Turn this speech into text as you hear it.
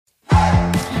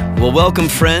Well, welcome,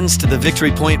 friends, to the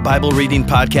Victory Point Bible Reading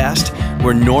Podcast,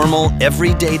 where normal,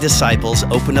 everyday disciples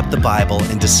open up the Bible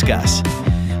and discuss.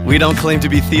 We don't claim to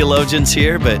be theologians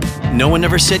here, but no one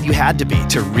ever said you had to be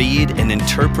to read and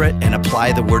interpret and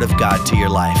apply the Word of God to your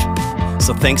life.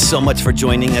 So thanks so much for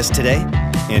joining us today,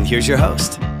 and here's your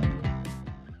host.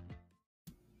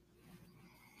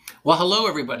 Well, hello,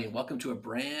 everybody, and welcome to a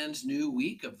brand new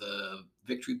week of the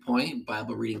Victory Point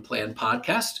Bible Reading Plan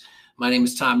podcast. My name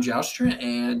is Tom Joustra,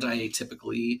 and I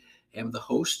typically am the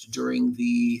host during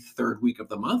the third week of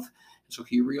the month. And so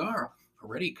here we are,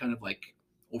 already kind of like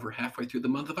over halfway through the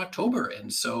month of October.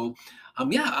 And so,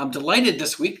 I'm delighted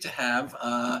this week to have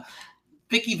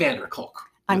Vicki Vanderkolk.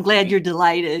 I'm glad you're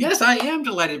delighted. Yes, I am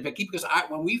delighted, Vicki, because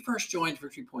when we first joined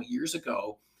Victory Point years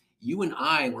ago, you and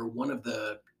I were one of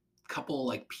the couple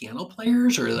like piano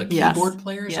players or the keyboard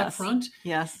players up front.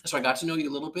 Yes. So I got to know you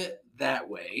a little bit that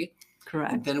way.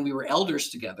 Correct. And then we were elders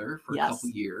together for a couple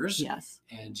years. Yes.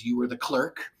 And you were the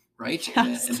clerk, right?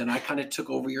 Yes. And then I kind of took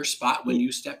over your spot when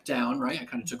you stepped down, right? I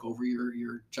kind of took over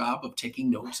your job of taking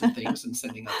notes and things and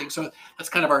sending out things. So that's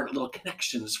kind of our little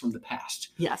connections from the past.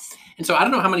 Yes. And so I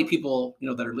don't know how many people,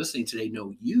 that are listening today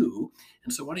know you.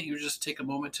 And so why don't you just take a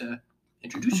moment to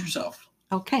introduce yourself?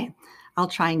 Okay. I'll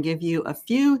try and give you a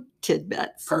few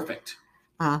tidbits. Perfect.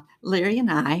 Larry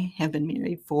and I have been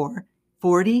married for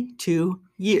 42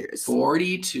 years.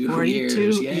 42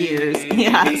 years. Years.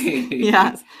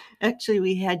 Yes. Actually,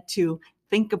 we had to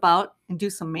think about and do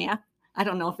some math. I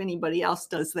don't know if anybody else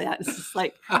does that. It's just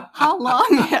like, how long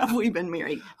have we been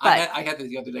married? But I had that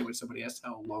the other day when somebody asked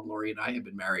how long Lori and I have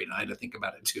been married, and I had to think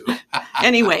about it too.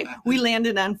 Anyway, we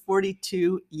landed on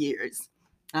 42 years.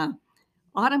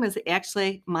 Autumn is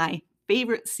actually my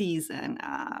favorite season.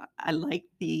 I like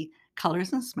the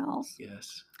colors and smells.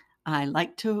 Yes. I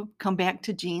like to come back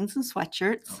to jeans and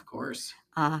sweatshirts. Of course.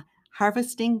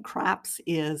 Harvesting crops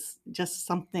is just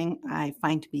something I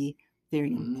find to be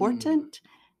very important.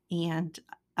 And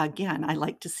again, I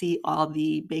like to see all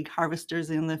the big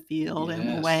harvesters in the field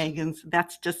and the wagons.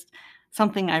 That's just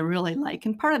something I really like.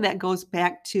 And part of that goes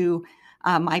back to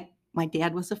my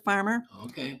dad was a farmer.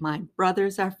 Okay. My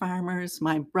brothers are farmers.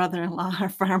 My brother-in-law are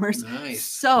farmers. Nice.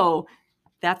 So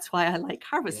that's why I like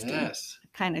harvesting. Yes.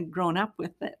 Kind of grown up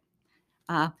with it.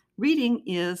 Reading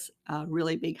is a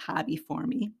really big hobby for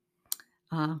me.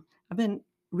 I've been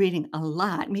reading a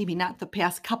lot, maybe not the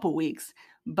past couple weeks,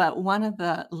 but one of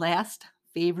the last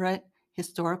favorite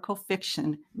historical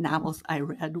fiction novels I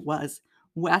read was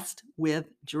West with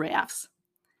Giraffes.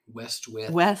 West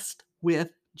with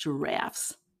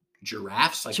Giraffes.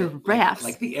 Giraffes? Giraffes.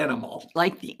 Like the animal.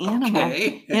 Like the animal.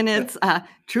 Okay. And it's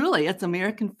truly, it's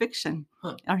American fiction,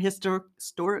 or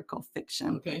historical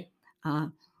fiction. Okay.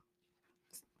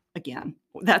 Again,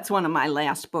 that's one of my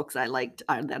last books I liked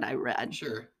that I read.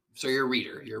 Sure. So you're a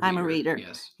reader. I'm a reader.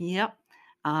 Yes. Yep.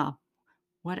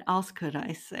 What else could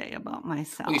I say about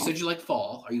myself? Well, you said you like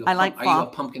fall. Are you like fall. Are you a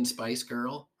pumpkin spice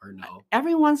girl or no?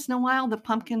 Every once in a while, the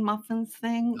pumpkin muffins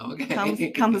thing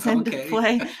comes into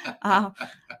play.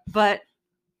 But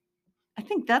I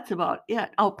think that's about it.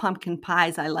 Oh, pumpkin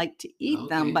pies. I like to eat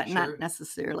them, but not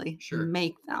necessarily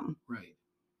make them. Right.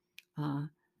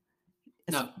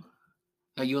 Now,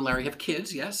 you and Larry have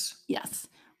kids, yes? Yes.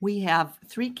 We have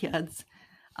 3 kids,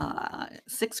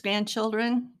 6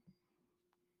 grandchildren,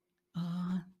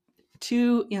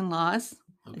 2 in-laws,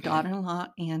 a daughter-in-law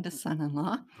and a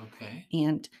son-in-law. Okay.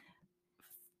 And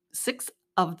 6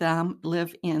 of them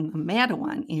live in the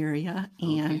Mattawan area,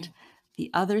 and the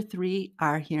other 3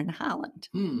 are here in Holland.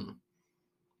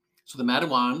 So the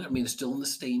Mattawan, it's still in the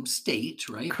same state,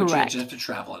 right? Correct. But you just have to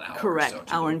travel an hour. Correct. Or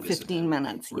so hour and 15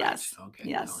 minutes. Right. Yes. Okay.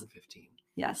 Yes. Hour and 15.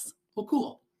 Yes. Well,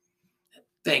 cool.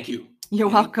 Thank you. You're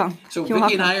welcome. So You're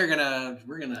Vicki welcome. and I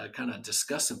we're gonna kind of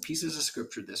discuss some pieces of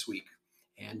scripture this week,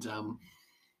 and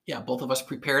both of us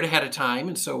prepared ahead of time,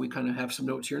 and so we kind of have some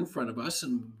notes here in front of us,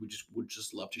 and we would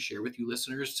just love to share with you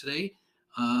listeners today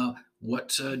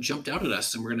what jumped out at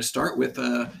us, and we're going to start with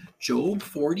Job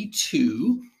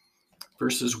 42.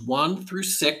 Verses 1 through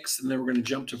 6, and then we're going to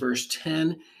jump to verse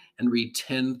 10 and read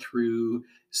 10 through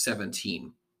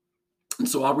 17. And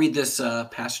so I'll read this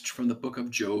passage from the book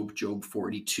of Job, Job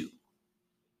 42.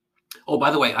 Oh, by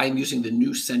the way, I'm using the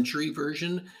New Century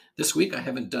Version this week. I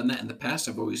haven't done that in the past.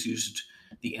 I've always used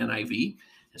the NIV.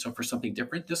 And so for something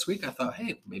different this week, I thought,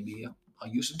 hey, maybe I'll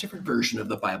use a different version of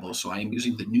the Bible. So I am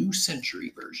using the New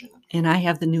Century Version. And I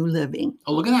have the New Living.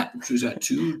 Oh, look at that. So we've got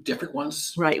 2 different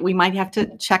ones. Right. We might have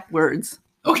to check words.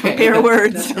 Okay. Compare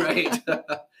words. That's right.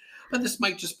 But this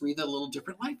might just breathe a little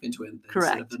different life into it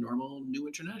instead of the normal New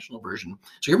International Version.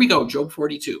 So here we go. Job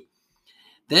 42.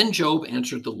 Then Job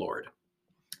answered the Lord,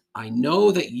 I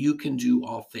know that you can do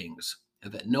all things,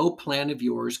 and that no plan of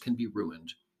yours can be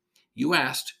ruined. You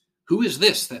asked, 'Who is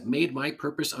this that made my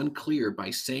purpose unclear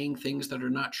by saying things that are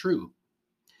not true?'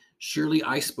 Surely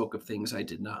I spoke of things I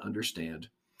did not understand.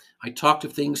 I talked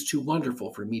of things too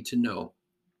wonderful for me to know.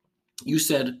 You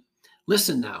said,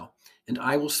 'Listen now, and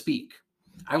I will speak.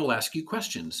 I will ask you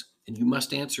questions, and you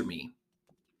must answer me.'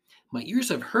 My ears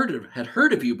had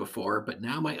heard of you before, but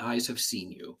now my eyes have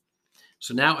seen you.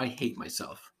 So now I hate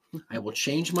myself. I will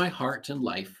change my heart and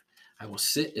life. I will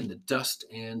sit in the dust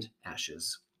and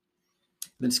ashes."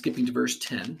 Then skipping to verse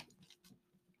 10.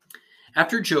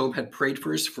 After Job had prayed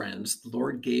for his friends, the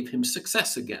Lord gave him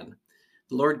success again.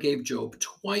 The Lord gave Job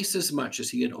twice as much as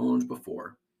he had owned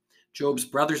before. Job's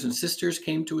brothers and sisters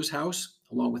came to his house,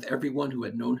 along with everyone who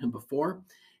had known him before,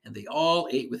 and they all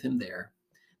ate with him there.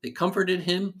 They comforted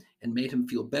him and made him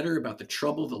feel better about the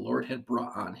trouble the Lord had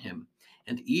brought on him.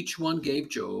 And each one gave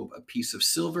Job a piece of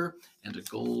silver and a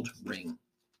gold ring.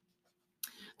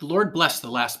 The Lord blessed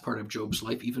the last part of Job's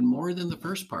life even more than the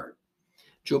first part.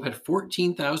 Job had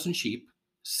 14,000 sheep,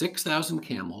 6,000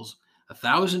 camels,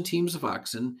 1,000 teams of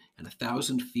oxen, and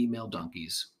 1,000 female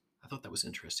donkeys. I thought that was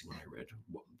interesting when I read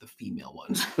the female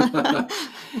ones.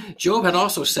 Job had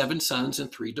also 7 sons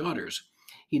and 3 daughters.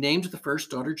 He named the first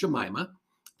daughter Jemima,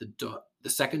 the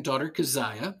second daughter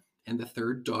Keziah, and the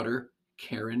third daughter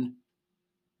Karen.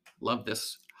 Love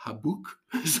this. Habuk,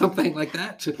 something like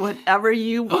that. Whatever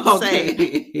you say.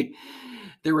 Okay.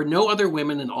 There were no other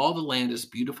women in all the land as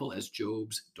beautiful as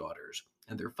Job's daughters,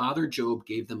 and their father Job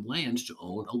gave them land to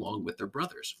own along with their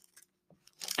brothers.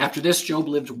 After this, Job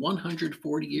lived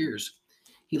 140 years.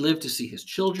 He lived to see his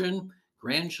children,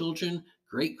 grandchildren,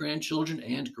 great-grandchildren,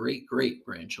 and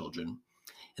great-great-grandchildren.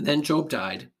 And then Job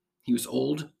died. He was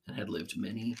old and had lived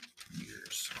many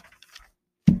years.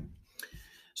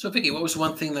 So, Vicki, what was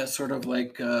one thing that sort of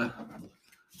like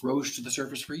rose to the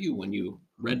surface for you when you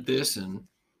read this and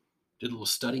did a little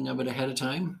studying of it ahead of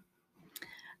time?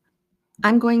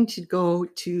 I'm going to go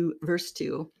to verse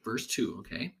 2. Verse 2,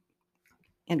 okay.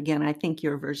 And again, I think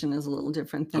your version is a little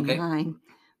different than mine.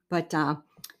 But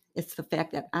it's the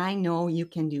fact that I know you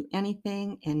can do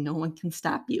anything and no one can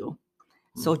stop you.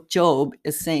 So Job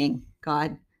is saying,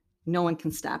 God, no one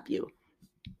can stop you.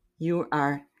 You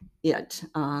are it.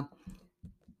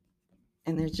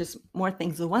 And there's just more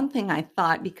things. The one thing I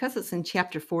thought, because it's in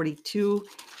chapter 42,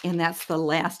 and that's the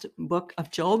last book of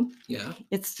Job,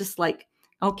 it's just like,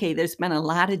 okay, there's been a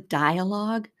lot of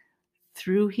dialogue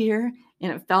through here.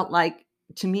 And it felt like,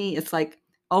 to me, it's like,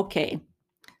 okay,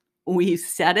 we've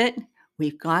said it,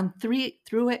 we've gone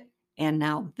through it, and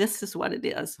now this is what it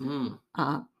is.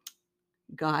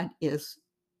 God is,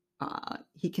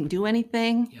 he can do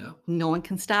anything. No one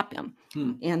can stop him.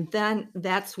 And then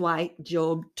that's why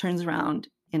Job turns around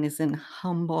and is in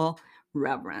humble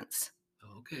reverence.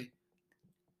 Okay.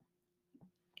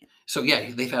 So, yeah,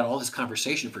 they've had all this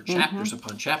conversation for chapters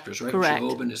upon chapters, right? Correct.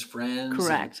 Job and his friends.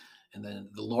 Correct. And then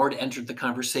the Lord entered the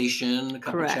conversation a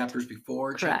couple of chapters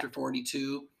before, chapter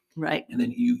 42. Right. And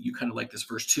then you kind of like this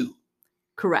verse 2.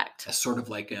 Correct. As sort of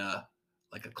like a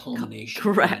culmination.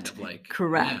 Correct. Kind of like,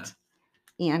 correct.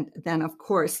 Yeah. And then, of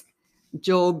course,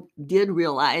 Job did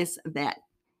realize that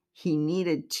he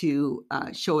needed to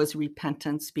show his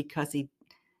repentance because he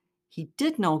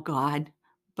did know God,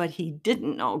 but he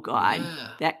didn't know God,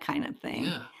 that kind of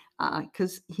thing.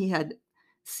 Because he had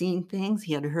seen things,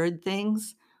 he had heard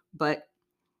things, but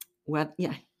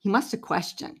he must have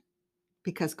questioned,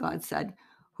 because God said,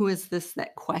 "Who is this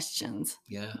that questions?"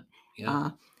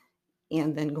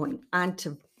 And then going on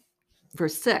to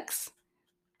verse 6,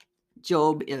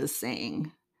 Job is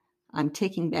saying, I'm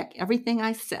taking back everything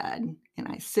I said, and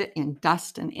I sit in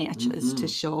dust and ashes to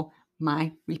show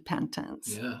my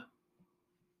repentance.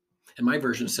 And my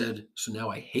version said, so now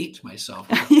I hate myself.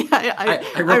 I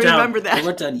remember that. I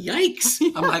wrote down, yikes.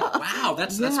 I'm like, wow,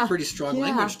 that's pretty strong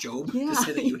language, Job, to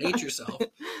say that you hate yourself. But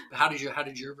how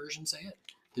did your version say it?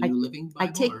 The New Living Bible?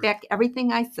 I take back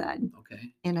everything I said,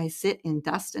 okay, and I sit in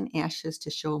dust and ashes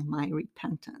to show my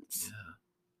repentance.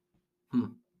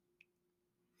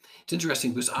 It's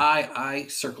interesting because I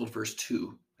circled verse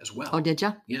 2 as well. Oh, did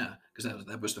you? Yeah, because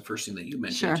that was the first thing that you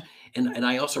mentioned. Sure. And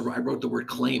I wrote the word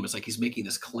claim. It's like he's making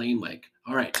this claim like,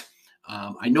 all right,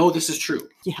 I know this is true.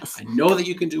 Yes. I know that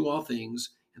you can do all things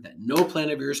and that no plan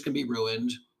of yours can be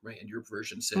ruined, right? And your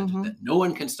version said that no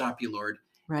one can stop you, Lord.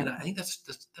 Right. And I think that's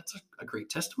a great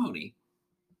testimony.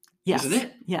 Yes. Isn't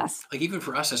it? Yes. Like even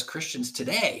for us as Christians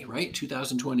today, right?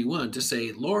 2021, to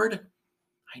say, Lord,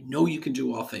 I know you can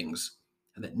do all things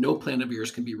and that no plan of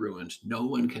yours can be ruined. No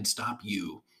one can stop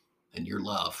you and your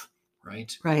love,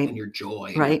 right? Right. And your joy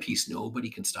and right. your peace. Nobody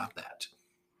can stop that.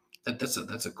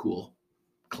 That's a cool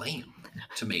claim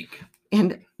to make.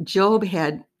 And Job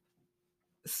had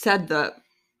said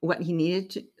what he needed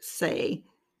to say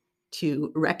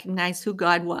to recognize who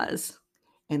God was.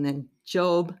 And then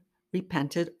Job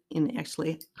repented in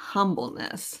actually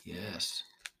humbleness. Yes.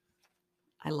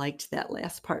 I liked that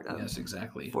last part of Yes,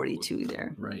 exactly. 42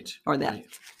 there. Right. Or that, right.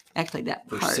 actually that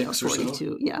Verse part of 6 or so?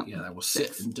 42. Yeah. Yeah, that will sit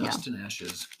 6, in dust and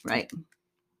ashes. Right.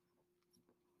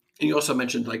 And you also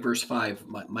mentioned like verse 5,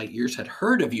 my ears had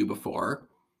heard of you before,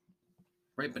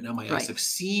 right? But now my eyes Right. have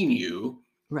seen you.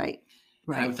 Right.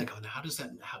 And I Right. would think, oh, how does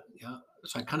that, yeah.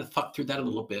 So I kind of thought through that a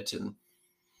little bit, and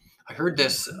I heard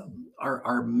this.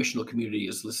 Our missional community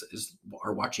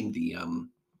are watching the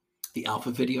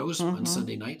Alpha videos on Mhm.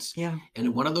 Sunday nights, Yeah. and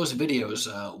in one of those videos,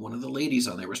 one of the ladies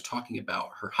on there was talking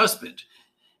about her husband,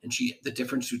 and the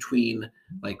difference between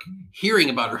like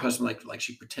hearing about her husband, like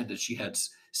she pretended she had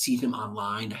seen him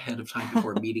online ahead of time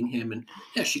before meeting him, and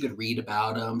yeah, she could read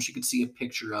about him, she could see a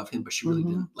picture of him, but she really Mhm.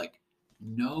 didn't like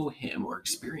know him or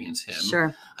experience him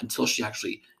Sure. until she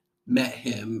actually met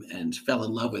him and fell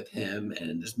in love with him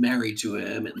and is married to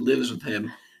him and lives with him.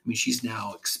 I mean, she's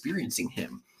now experiencing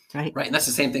him, Right. right? And that's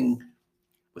the same thing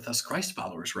with us Christ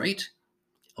followers, right?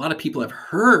 A lot of people have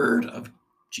heard of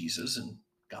Jesus and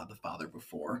God the Father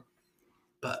before,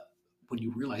 but when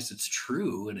you realize it's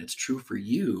true and it's true for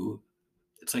you,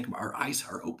 it's like our eyes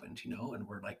are opened, and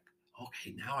we're like,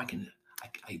 okay, now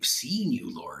I've seen you,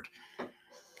 Lord. I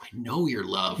know your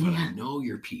love, and I Yeah. know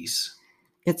your peace.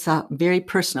 It's very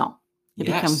personal. It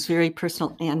becomes Yes. very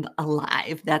personal and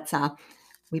alive. That's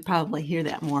we probably hear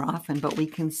that more often, but we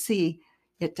can see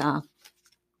it.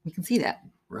 We can see that.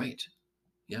 Right.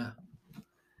 Yeah.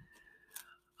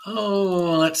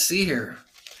 Oh, let's see here.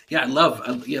 Yeah,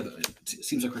 it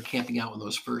seems like we're camping out in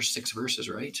those first 6 verses,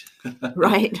 right?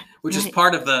 Right. Which is right.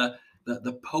 part of the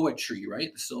poetry, right?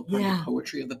 It's still part of Yeah. the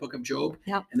poetry of the book of Job.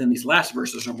 Yep. And then these last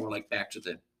verses are more like back to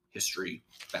the history,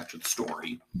 back to the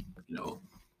story,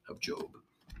 of Job.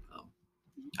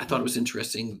 I thought it was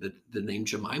interesting that the name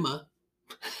Jemima.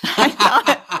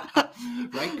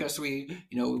 Right, because we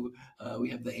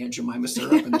have the Aunt Jemima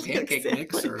syrup and the pancake mix,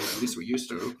 Exactly. or at least we used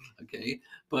to. Okay,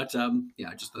 but yeah,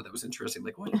 I just thought that was interesting.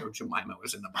 Like, Jemima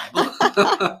was in the Bible.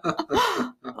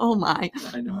 Oh my.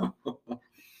 I know.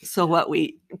 So what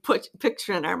we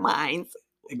picture in our minds,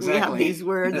 Exactly. we have these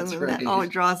words, That's and then right.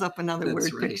 it draws up another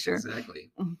That's word right, picture.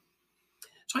 exactly. Mhm.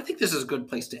 So I think this is a good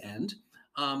place to end.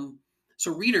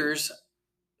 So readers,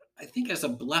 I think as a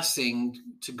blessing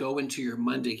to go into your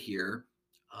Monday here,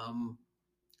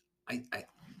 I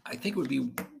think it would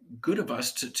be good of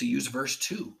us to use verse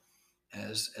 2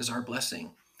 as our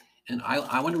blessing. And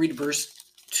I want to read verse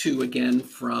 2 again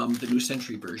from the New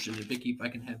Century Version. And Vicki, if I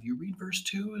can have you read verse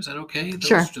 2, is that okay?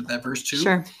 Sure. That verse 2?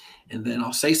 Sure. And then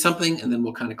I'll say something, and then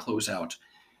we'll kind of close out.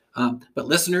 But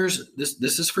listeners,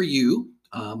 this is for you,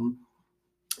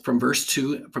 from verse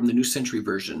 2 from the New Century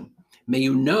Version. May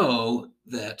you know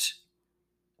that,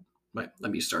 right,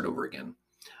 let me start over again.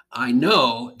 I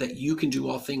know that you can do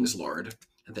all things, Lord,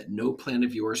 and that no plan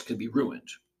of yours can be ruined.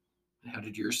 How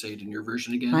did yours say it in your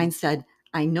version again? Mine said,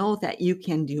 I know that you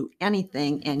can do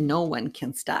anything and no one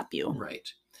can stop you.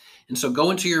 Right. And so go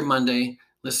into your Monday,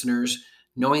 listeners,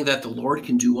 knowing that the Lord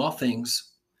can do all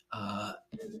things.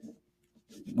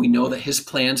 We know that his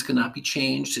plans cannot be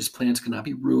changed. His plans cannot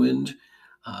be ruined.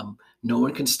 No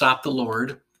one can stop the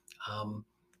Lord.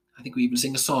 I think we even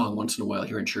sing a song once in a while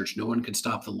here in church. No one can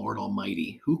stop the Lord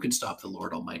Almighty. Who can stop the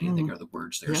Lord Almighty? I think are the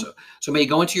words there. Yeah. So may you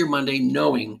go into your Monday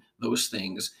knowing those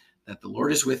things, that the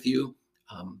Lord is with you.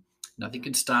 Nothing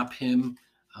can stop him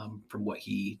from what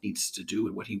he needs to do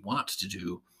and what he wants to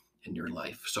do in your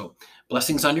life. So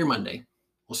blessings on your Monday.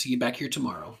 We'll see you back here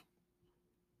tomorrow.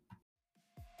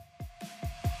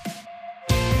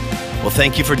 Well,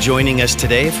 thank you for joining us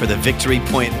today for the Victory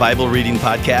Point Bible Reading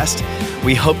Podcast.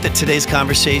 We hope that today's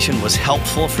conversation was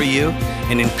helpful for you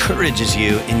and encourages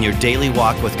you in your daily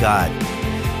walk with God.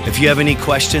 If you have any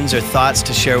questions or thoughts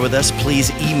to share with us, please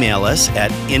email us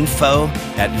at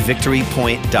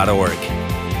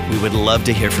info@victorypoint.org. We would love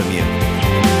to hear from you.